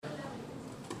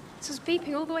This was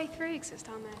beeping all the way through because it's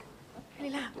down there. Really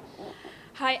loud.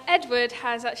 Hi, Edward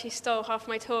has actually stole half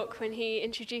my talk when he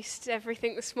introduced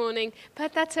everything this morning,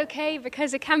 but that's okay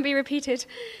because it can be repeated.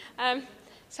 So I'm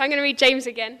going to read James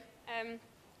again.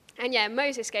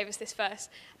 Moses gave us this verse.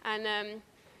 And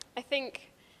I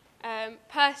think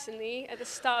personally, at the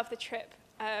start of the trip,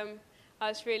 I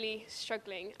was really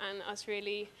struggling and I was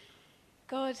really,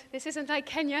 God, this isn't like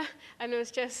Kenya. And I was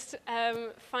just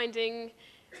finding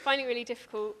it really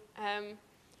difficult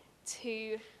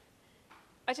to,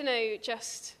 I don't know,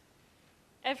 just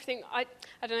everything, I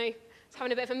don't know, I was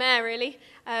having a bit of a mare really.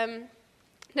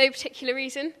 No particular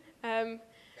reason.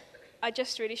 I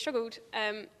just really struggled.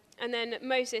 And then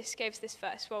Moses gave us this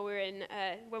verse while we were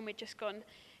when we'd just gone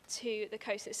to the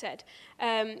coast. It said,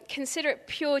 "Consider it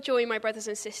pure joy, my brothers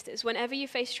and sisters, whenever you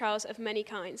face trials of many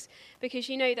kinds, because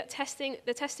you know that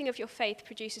the testing of your faith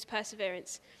produces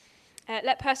perseverance.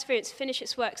 Let perseverance finish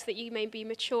its work so that you may be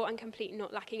mature and complete,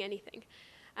 not lacking anything."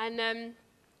 And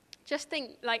just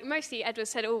think, like mostly Edward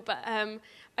said it all, but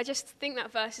I just think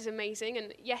that verse is amazing.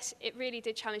 And yes, it really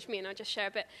did challenge me, and I'll just share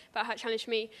a bit about how it challenged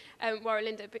me while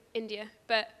in India.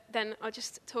 But then I'll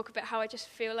just talk about how I just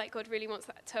feel like God really wants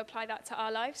to apply that to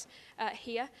our lives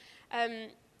here.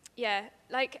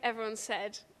 Like everyone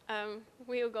said,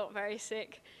 we all got very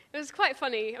sick. It was quite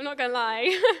funny, I'm not going to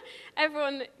lie.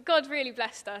 God really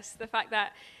blessed us. The fact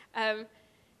that, I'm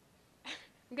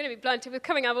going to be blunt, it was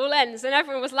coming out of all ends, and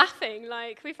everyone was laughing.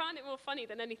 Like, we found it more funny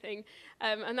than anything.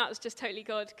 And that was just totally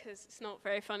God, because it's not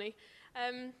very funny.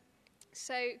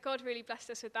 So God really blessed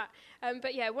us with that.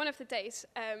 One of the days,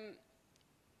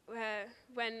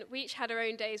 when we each had our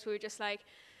own days, we were just like,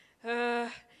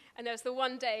 and there was the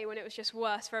one day when it was just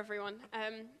worse for everyone.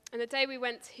 And the day we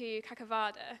went to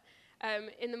Kakavada,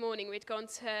 in the morning, we'd gone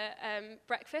to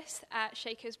breakfast at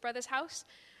Shaker's brother's house,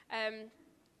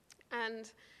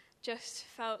 and just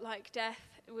felt like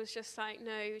death. It was just like,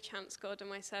 no chance, God,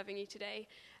 am I serving you today?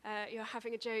 You're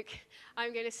having a joke.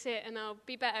 I'm going to sit and I'll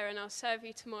be better and I'll serve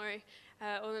you tomorrow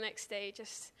or the next day,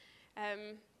 just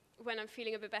when I'm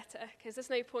feeling a bit better, because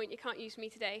there's no point. You can't use me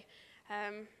today.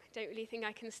 I don't really think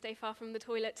I can stay far from the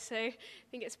toilet, so I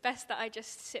think it's best that I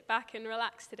just sit back and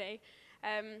relax today.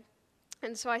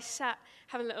 And so I sat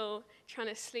having a little, trying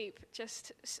to sleep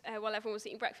just while everyone was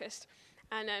eating breakfast.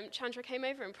 And Chandra came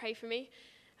over and prayed for me.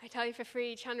 I tell you for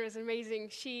free, Chandra is amazing.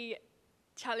 She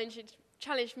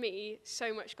challenged me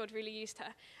so much. God really used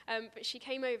her. But she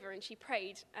came over and she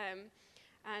prayed.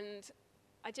 And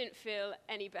I didn't feel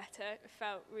any better. I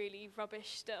felt really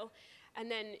rubbish still. And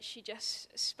then she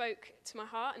just spoke to my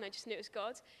heart, and I just knew it was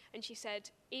God. And she said,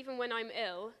 even when I'm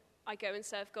ill, I go and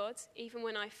serve God. Even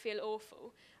when I feel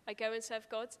awful, I go and serve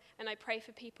God, and I pray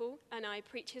for people, and I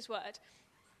preach his word.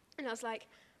 And I was like,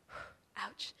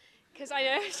 ouch. Because I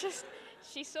know it's just,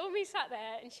 she saw me sat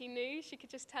there, and she knew, she could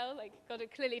just tell, like God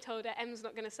had clearly told her, Em's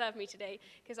not going to serve me today,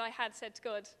 because I had said to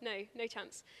God, no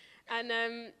chance.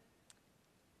 And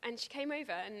she came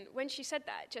over, and when she said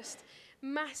that, it just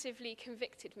massively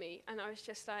convicted me. And I was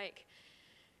just like,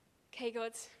 okay,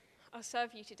 God, I'll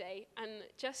serve you today. And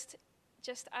just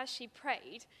as she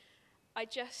prayed, I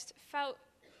felt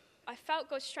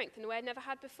God's strength in a way I'd never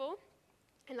had before.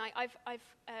 And I've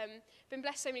been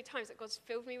blessed so many times that God's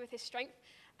filled me with his strength.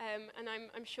 And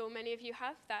I'm sure many of you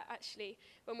have, that actually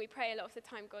when we pray a lot of the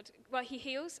time, God, he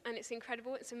heals, and it's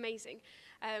incredible, it's amazing.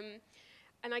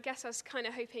 And I guess I was kind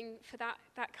of hoping for that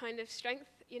kind of strength,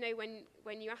 you know,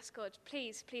 when you ask God,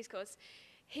 please, God,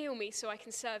 heal me so I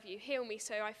can serve you. Heal me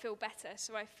so I feel better,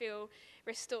 so I feel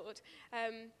restored.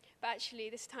 But actually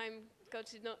this time, God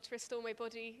did not restore my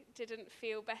body, didn't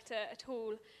feel better at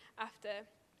all after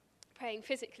praying.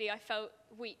 Physically, I felt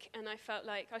weak, and I felt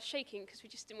like I was shaking because we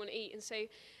just didn't want to eat. And so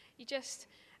you just,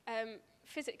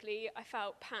 physically, I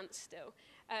felt pants still.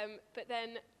 But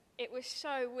then it was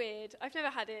so weird. I've never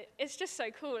had it. It's just so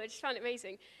cool. I just found it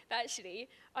amazing. But actually,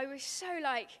 I was so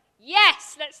like,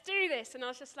 yes, let's do this. And I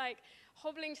was just like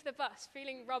hobbling to the bus,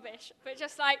 feeling rubbish, but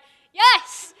just like,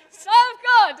 yes, serve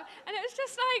God. And it was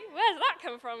just like, where's that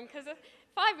come from? Because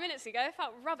 5 minutes ago, I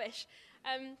felt rubbish.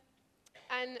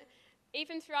 And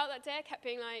even throughout that day, I kept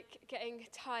being like, getting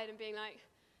tired and being like,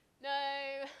 no,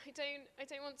 I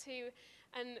don't want to.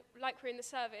 And like we're in the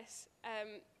service,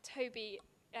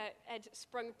 Ed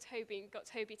sprung Toby and got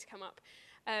Toby to come up.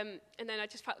 And then I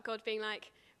just felt God being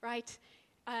like, right,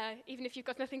 even if you've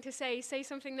got nothing to say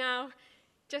something now,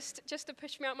 just to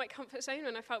push me out my comfort zone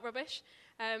when I felt rubbish.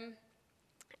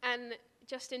 And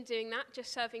just in doing that,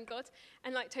 just serving God.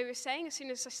 And like Toby was saying, as soon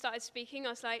as I started speaking, I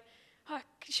was like, oh, I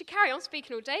should carry on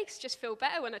speaking all day because I just feel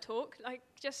better when I talk. Like,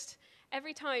 just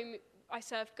every time I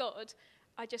serve God,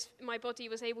 my body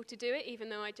was able to do it, even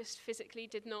though I just physically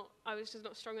I was just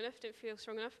not strong enough, didn't feel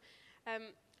strong enough.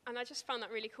 And I just found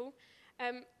that really cool.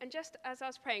 And just as I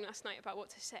was praying last night about what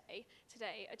to say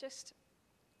today,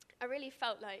 I really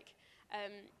felt like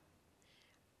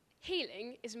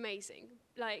healing is amazing.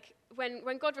 Like,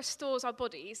 when God restores our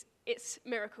bodies, it's a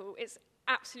miracle. It's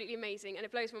absolutely amazing, and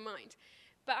it blows my mind.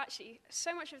 But actually,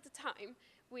 so much of the time,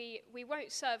 we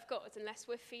won't serve God unless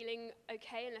we're feeling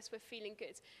okay, unless we're feeling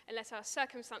good, unless our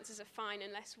circumstances are fine,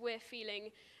 unless we're feeling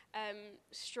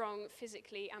strong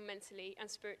physically and mentally and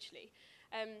spiritually.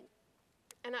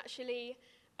 And actually,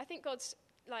 I think God's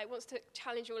wants to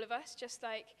challenge all of us, just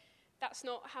like, that's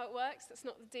not how it works, that's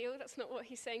not the deal, that's not what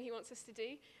he's saying he wants us to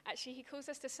do. Actually, he calls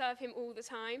us to serve him all the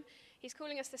time. He's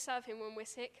calling us to serve him when we're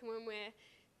sick and when we're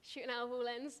shooting out of all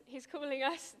ends. He's calling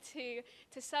us to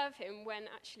serve him when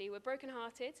actually we're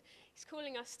brokenhearted. He's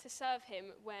calling us to serve him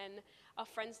when our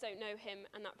friends don't know him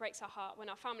and that breaks our heart, when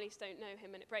our families don't know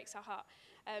him and it breaks our heart.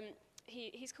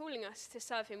 He's calling us to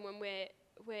serve him when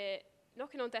we're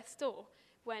knocking on death's door,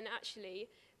 when actually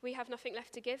we have nothing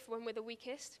left to give, when we're the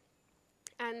weakest.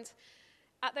 And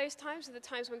at those times are the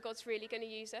times when God's really going to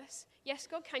use us. Yes,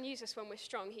 God can use us when we're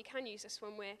strong. He can use us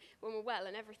when we're well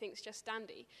and everything's just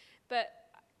dandy. But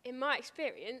in my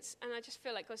experience, and I just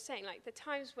feel like God's saying, like, the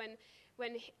times when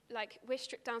like we're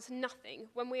stripped down to nothing,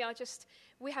 when we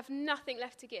have nothing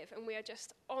left to give and we are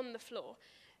just on the floor,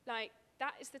 like,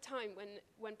 that is the time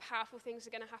when powerful things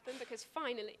are going to happen, because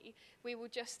finally we will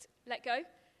just let go.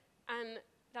 And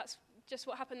that's just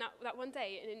what happened that one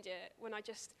day in India, when I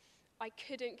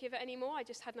couldn't give it anymore. I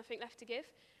just had nothing left to give.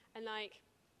 And like,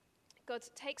 God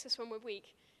takes us when we're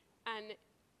weak and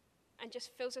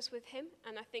just fills us with him.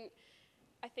 And I think,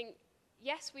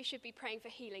 yes, we should be praying for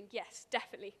healing. Yes,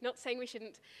 definitely. Not saying we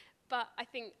shouldn't. But I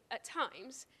think at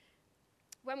times,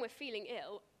 when we're feeling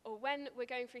ill, or when we're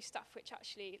going through stuff which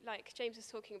actually, like James was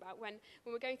talking about, when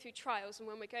we're going through trials and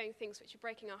when we're going things which are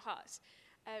breaking our hearts,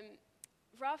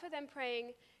 rather than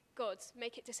praying, God,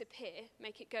 make it disappear,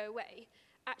 make it go away,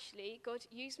 actually, God,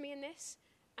 use me in this.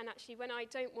 And actually, when I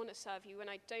don't want to serve you, when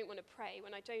I don't want to pray,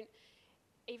 when I don't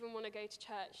even want to go to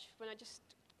church, when I just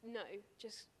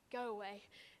go away,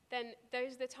 then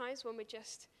those are the times when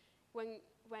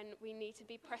when we need to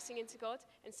be pressing into God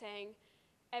and saying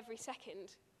every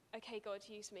second, okay, God,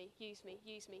 use me.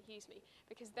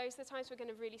 Because those are the times we're going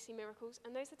to really see miracles.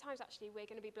 And those are the times, actually, we're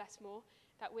going to be blessed more,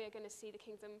 that we're going to see the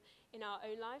kingdom in our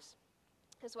own lives,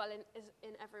 as well as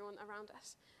in everyone around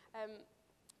us.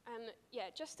 And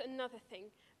yeah, just another thing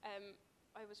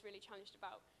I was really challenged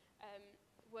about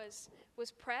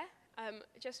was prayer.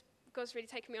 God's really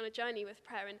taken me on a journey with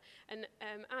prayer, and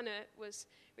Anna was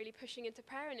really pushing into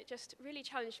prayer, and it just really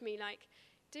challenged me. Like,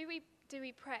 do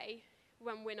we pray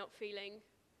when we're not feeling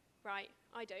right?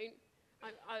 I don't.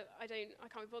 I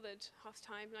can't be bothered half the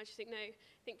time, and I just think, no. I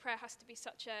think prayer has to be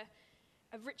such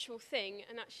a ritual thing,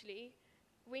 and actually,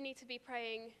 we need to be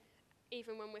praying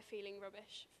even when we're feeling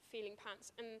rubbish, feeling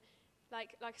pants. And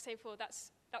like I said before,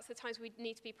 that's the times we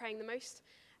need to be praying the most,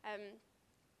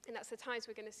 and that's the times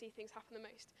we're going to see things happen the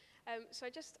most. So I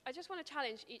just want to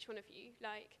challenge each one of you,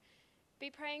 like, be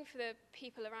praying for the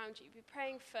people around you. Be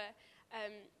praying for.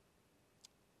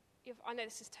 I know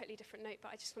this is a totally different note,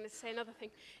 but I just wanted to say another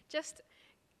thing.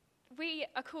 We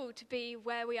are called to be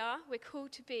where we are. We're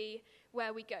called to be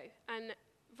where we go. And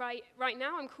right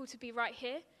now, I'm called to be right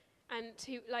here. And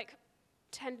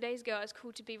 10 days ago, I was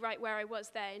called to be right where I was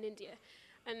there in India.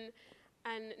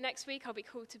 And next week, I'll be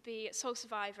called to be at Soul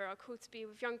Survivor. I'll called to be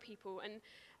with young people. And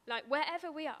like,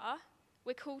 wherever we are,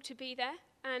 we're called to be there.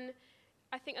 And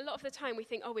I think a lot of the time we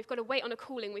think, oh, we've got to wait on a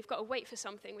calling. We've got to wait for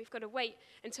something. We've got to wait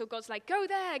until God's like, go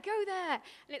there, go there.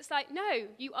 And it's like, no,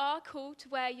 you are called to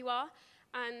where you are.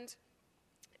 And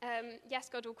yes,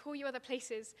 God will call you other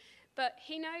places, but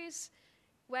he knows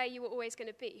where you were always going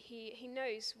to be. He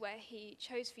knows where he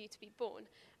chose for you to be born.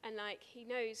 And like, he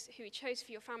knows who he chose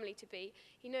for your family to be.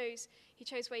 He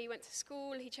chose where you went to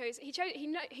school.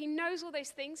 He knows all those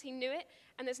things. He knew it.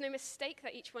 And there's no mistake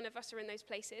that each one of us are in those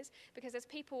places, because there's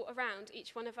people around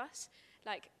each one of us,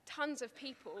 like tons of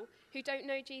people who don't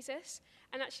know Jesus.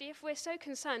 And actually, if we're so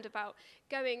concerned about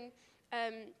going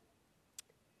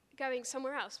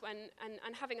somewhere else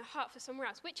and having a heart for somewhere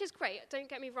else, which is great, don't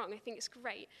get me wrong, I think it's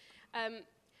great.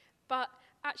 But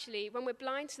actually, when we're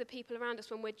blind to the people around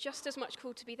us, when we're just as much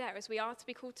called to be there as we are to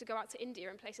be called to go out to India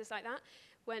and places like that,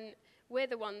 when we're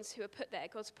the ones who are put there,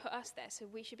 God's put us there, so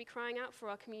we should be crying out for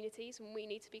our communities, and we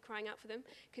need to be crying out for them,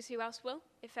 because who else will,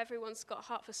 if everyone's got a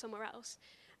heart for somewhere else?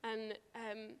 And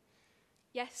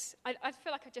yes, I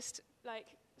feel like I just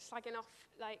slagging off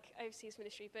like overseas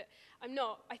ministry, but I'm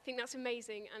not. I think that's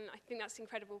amazing, and I think that's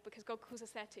incredible because God calls us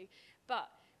there too. But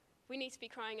we need to be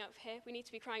crying out for here. We need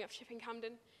to be crying out for Shipping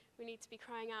Camden. We need to be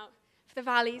crying out for the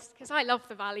valleys, because I love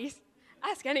the valleys.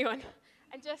 Ask anyone.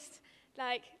 And just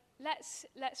like let's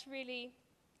really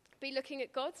be looking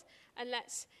at God, and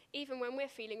let's, even when we're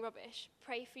feeling rubbish,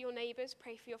 pray for your neighbours,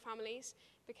 pray for your families,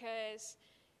 because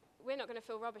we're not going to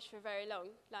feel rubbish for very long.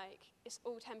 Like, it's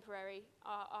all temporary.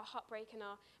 Our heartbreak and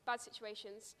our bad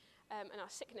situations and our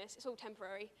sickness, it's all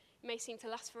temporary. It may seem to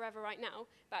last forever right now,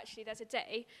 but actually there's a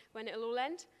day when it'll all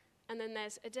end, and then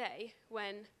there's a day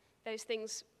when those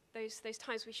things, those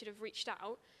times we should have reached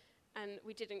out and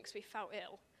we didn't because we felt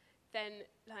ill, then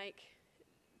like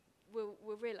we'll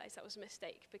realise that was a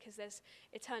mistake, because there's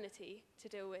eternity to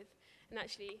deal with. And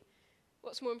actually,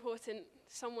 what's more important,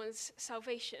 someone's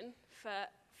salvation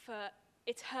for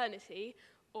eternity,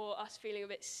 or us feeling a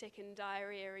bit sick and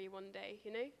diarrhea-y one day,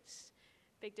 you know? It's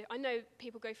big. I know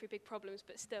people go through big problems,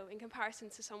 but still, in comparison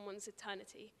to someone's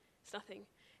eternity, it's nothing.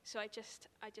 So I just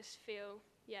feel,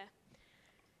 yeah.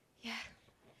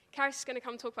 Caris is going to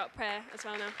come talk about prayer as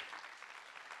well now.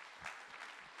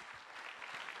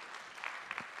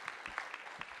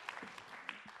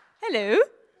 Hello.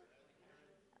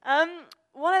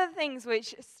 One of the things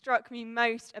which struck me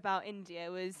most about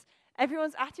India was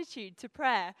everyone's attitude to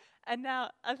prayer. And now,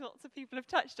 lots of people have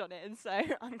touched on it, and so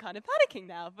I'm kind of panicking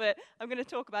now, but I'm going to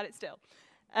talk about it still.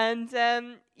 And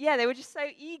they were just so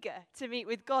eager to meet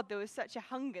with God. There was such a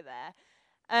hunger there.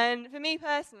 And for me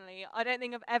personally, I don't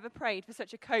think I've ever prayed for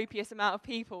such a copious amount of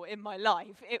people in my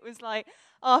life. It was like,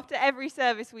 after every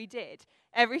service we did,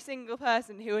 every single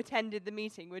person who attended the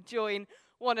meeting would join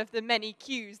one of the many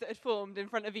queues that had formed in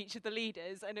front of each of the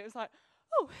leaders. And it was like,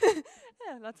 oh,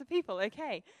 yeah, lots of people,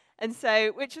 okay. And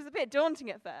so, which was a bit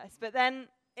daunting at first, but then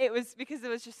it was because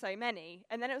there was just so many.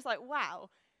 And then it was like, wow,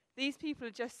 these people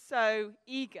are just so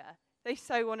eager. They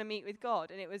so want to meet with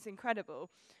God, and it was incredible.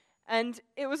 And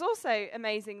it was also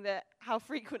amazing that how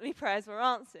frequently prayers were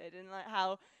answered, and like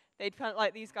how they'd kind of,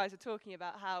 like these guys were talking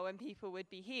about how when people would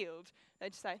be healed,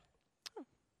 they'd just say, oh,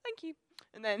 thank you.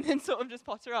 And then sort of just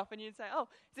potter off, and you'd say, oh,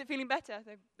 is it feeling better?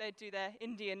 They'd do their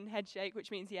Indian head shake, which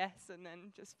means yes, and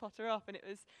then just potter off. And it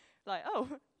was like, oh,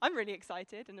 I'm really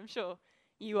excited, and I'm sure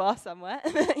you are somewhere.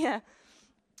 Yeah.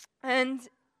 And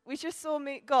we just saw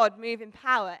God move in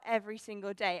power every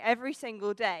single day. Every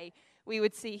single day we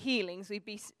would see healings. We'd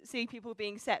see people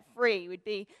being set free.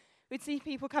 We'd see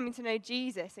people coming to know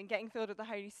Jesus and getting filled with the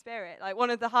Holy Spirit. Like, one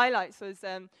of the highlights was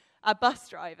a bus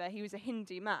driver. He was a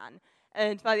Hindu man.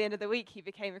 And by the end of the week, he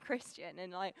became a Christian.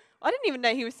 And like, I didn't even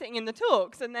know he was sitting in the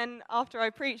talks. And then after I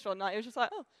preached one night, it was just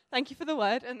like, oh, thank you for the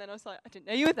word. And then I was like, I didn't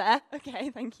know you were there. Okay,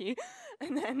 thank you.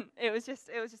 And then it was just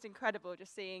incredible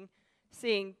just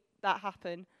seeing that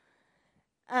happen.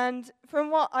 And from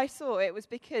what I saw, it was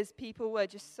because people were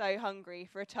just so hungry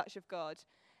for a touch of God.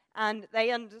 And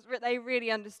they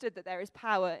really understood that there is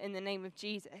power in the name of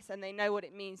Jesus, and they know what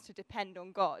it means to depend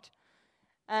on God.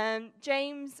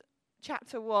 James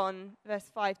chapter 1, verse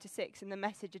 5-6 in the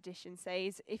Message edition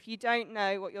says, if you don't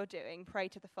know what you're doing, pray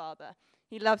to the Father.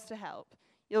 He loves to help.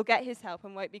 You'll get his help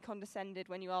and won't be condescended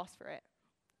when you ask for it.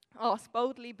 Ask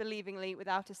boldly, believingly,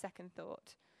 without a second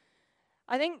thought.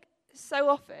 I think so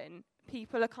often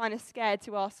people are kind of scared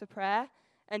to ask for prayer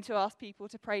and to ask people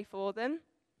to pray for them.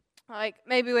 Like,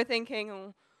 maybe we're thinking,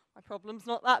 oh, my problem's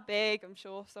not that big. I'm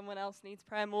sure someone else needs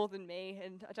prayer more than me,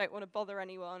 and I don't want to bother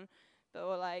anyone.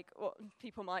 Or like, what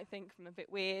people might think I'm a bit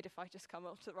weird if I just come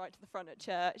up to the front at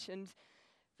church.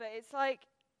 But it's like,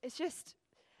 it's just,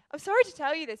 I'm sorry to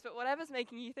tell you this, but whatever's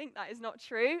making you think that is not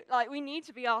true. Like, we need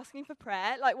to be asking for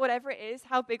prayer, like whatever it is,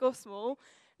 how big or small.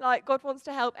 Like, God wants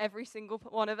to help every single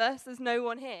one of us. There's no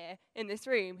one here in this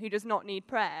room who does not need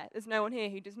prayer. There's no one here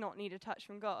who does not need a touch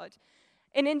from God.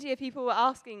 In India, people were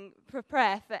asking for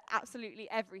prayer for absolutely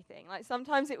everything. Like,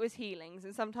 sometimes it was healings,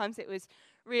 and sometimes it was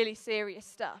really serious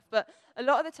stuff. But a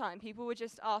lot of the time, people were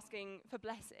just asking for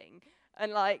blessing.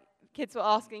 And, like, kids were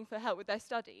asking for help with their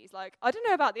studies. Like, I don't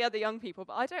know about the other young people,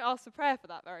 but I don't ask for prayer for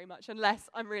that very much unless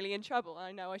I'm really in trouble. And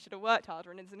I know I should have worked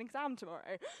harder and it's an exam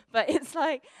tomorrow. But it's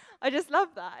like, I just love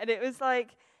that. And it was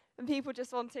like, and people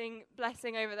just wanting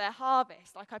blessing over their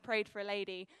harvest. Like, I prayed for a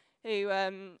lady who,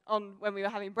 when we were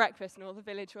having breakfast and all the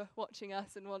village were watching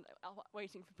us and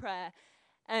waiting for prayer.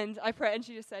 And I prayed, and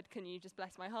she just said, can you just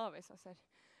bless my harvest? I said,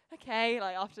 okay,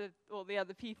 like after all the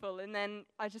other people. And then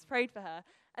I just prayed for her.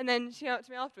 And then she came up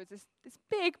to me afterwards, this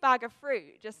big bag of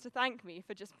fruit, just to thank me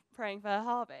for just praying for her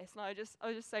harvest. And I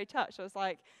was just so touched. I was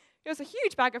like, it was a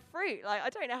huge bag of fruit. Like, I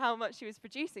don't know how much she was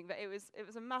producing, but it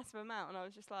was a massive amount. And I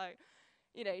was just like,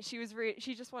 you know,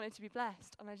 she just wanted to be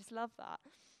blessed. And I just love that.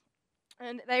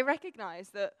 And they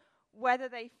recognized that whether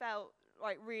they felt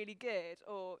like really good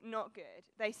or not good,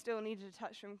 they still needed a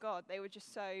touch from God. They were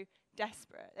just so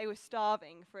desperate. They were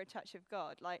starving for a touch of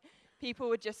God. Like, people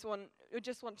would just want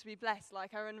to be blessed.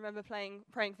 Like, I remember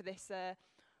praying for this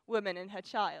woman and her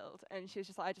child, and she was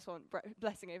just like, I just want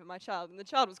blessing over my child. And the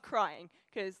child was crying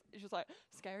because she was like,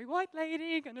 scary white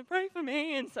lady gonna pray for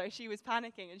me. And so she was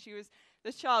panicking, and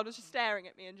the child was just staring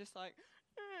at me and just like,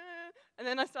 and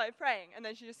then I started praying, and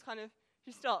then she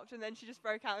stopped, and then she just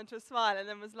broke out into a smile, and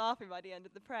then was laughing by the end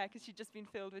of the prayer because she'd just been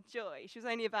filled with joy. She was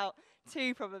only about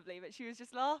 2 probably, but she was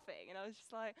just laughing, and I was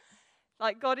just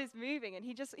like God is moving, and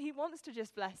he wants to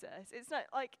just bless us. It's not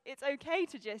like, it's okay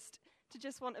to just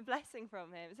want a blessing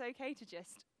from him. It's okay to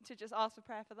just ask for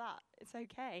prayer for that. It's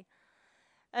okay.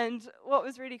 And what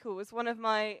was really cool was one of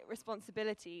my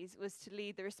responsibilities was to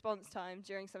lead the response time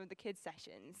during some of the kids'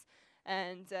 sessions.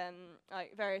 And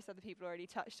like various other people already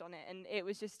touched on it. And it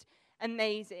was just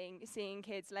amazing seeing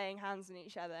kids laying hands on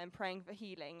each other and praying for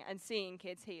healing and seeing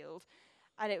kids healed.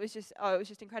 And it was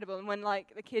just incredible. And when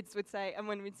like the kids would say, and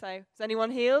when we'd say, "Is anyone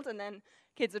healed?" And then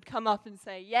kids would come up and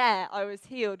say, "Yeah, I was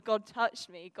healed. God touched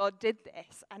me. God did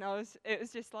this." And it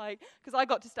was just like, because I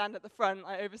got to stand at the front,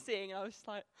 like overseeing, and I was just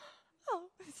like, oh,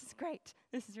 this is great.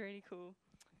 This is really cool.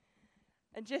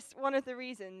 And just one of the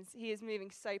reasons he is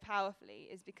moving so powerfully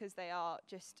is because they are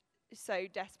just so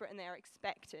desperate, and they are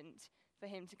expectant for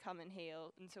him to come and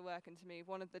heal and to work and to move.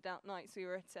 One of the nights we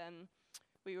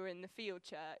were in the field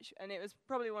church, and it was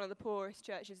probably one of the poorest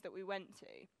churches that we went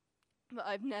to. But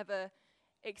I've never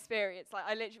experienced, like,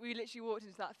 we literally walked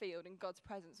into that field, and God's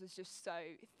presence was just so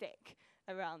thick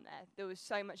around there. There was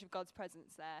so much of God's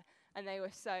presence there, and they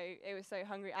were so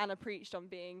hungry. Anna preached on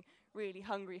being really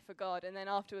hungry for God, and then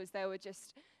afterwards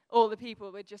all the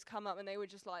people would just come up, and they were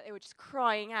just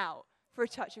crying out for a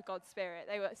touch of God's Spirit.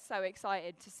 They were so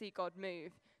excited to see God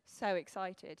move, so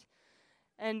excited.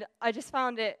 And I just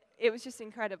found it was just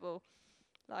incredible,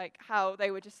 like how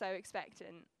they were just so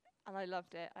expectant, and I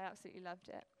loved it. I absolutely loved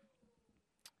it.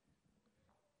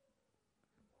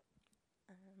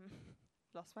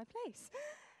 Lost my place.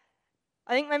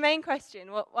 I think my main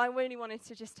question, what I really wanted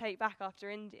to just take back after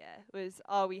India, was,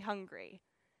 are we hungry?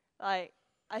 Like,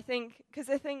 I think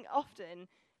often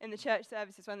in the church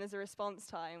services when there's a response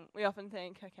time, we often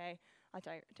think, okay, I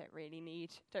don't really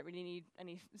need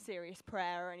any serious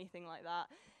prayer or anything like that.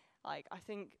 Like, I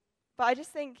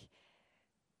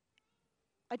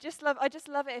just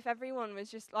love it if everyone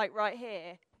was just like right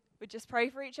here, would just pray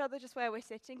for each other just where we're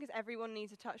sitting, because everyone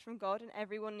needs a touch from God and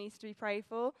everyone needs to be prayed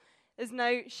for. There's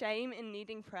no shame in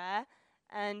needing prayer.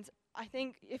 And I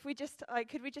think if we just,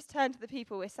 could we just turn to the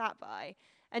people we're sat by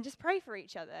and just pray for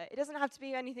each other? It doesn't have to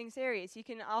be anything serious. You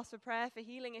can ask for prayer for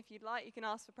healing if you'd like. You can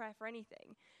ask for prayer for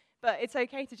anything. But it's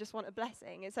okay to just want a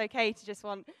blessing. It's okay to just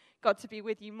want God to be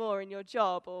with you more in your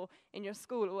job or in your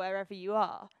school or wherever you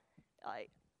are.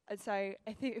 And so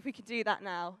I think if we could do that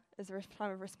now as a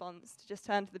time of response, to just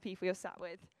turn to the people you're sat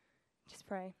with, just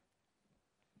pray.